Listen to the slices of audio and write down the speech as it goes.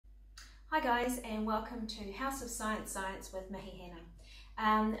Hi guys, and welcome to House of Science with Mihi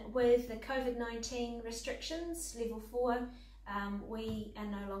Hannah. With the COVID-19 restrictions, level 4, we are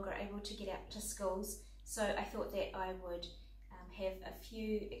no longer able to get out to schools, so I thought that I would have a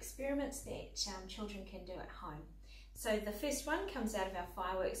few experiments that children can do at home. So the first one comes out of our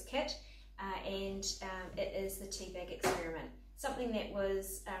fireworks kit, and it is the Teabag experiment, something that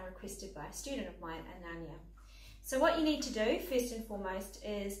was requested by a student of mine, Ananya. So what you need to do first and foremost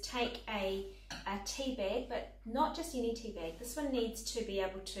is take a tea bag, but not just any tea bag. This one needs to be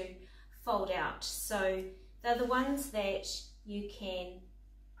able to fold out. So they're the ones that you can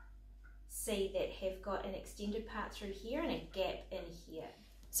see that have got an extended part through here and a gap in here.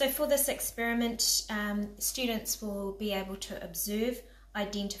 So for this experiment, students will be able to observe,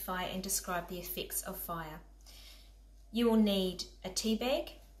 identify and describe the effects of fire. You will need a tea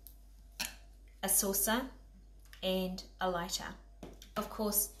bag, a saucer, and a lighter. Of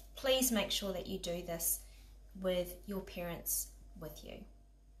course, please make sure that you do this with your parents with you.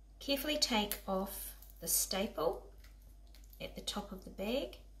 Carefully take off the staple at the top of the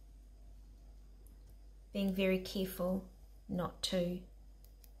bag, being very careful not to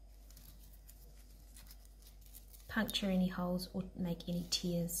puncture any holes or make any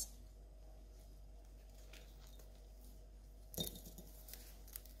tears.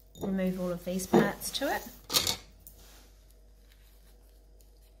 Remove all of these parts to it.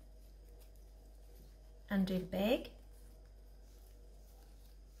 Undo the bag,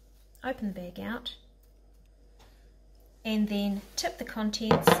 open the bag out, and then tip the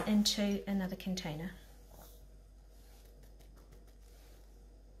contents into another container.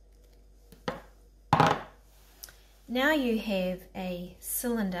 Now you have a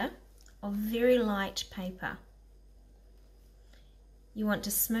cylinder of very light paper. You want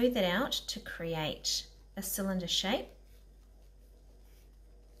to smooth it out to create a cylinder shape.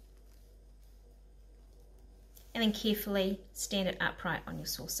 And then carefully stand it upright on your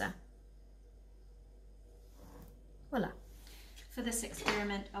saucer. Voila. For this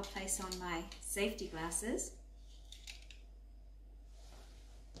experiment, I'll place on my safety glasses.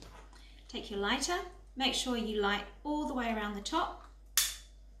 Take your lighter, make sure you light all the way around the top.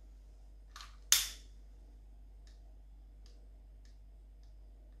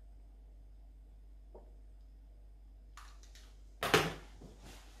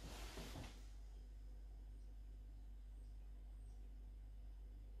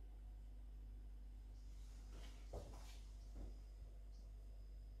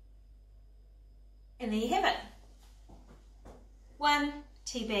 And there you have it. One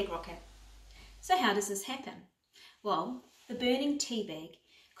tea bag rocket. So how does this happen? Well, the burning tea bag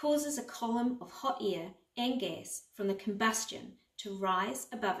causes a column of hot air and gas from the combustion to rise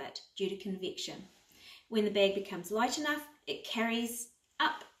above it due to convection. When the bag becomes light enough, it carries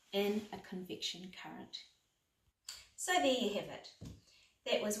up in a convection current. So there you have it.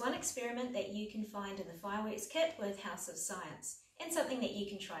 That was one experiment that you can find in the fireworks kit with House of Science, and something that you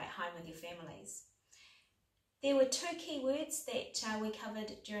can try at home with your families. There were two key words that we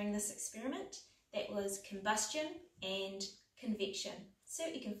covered during this experiment. That was combustion and convection. So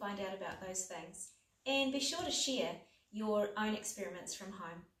you can find out about those things. And be sure to share your own experiments from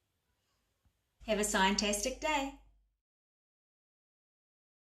home. Have a scientastic day.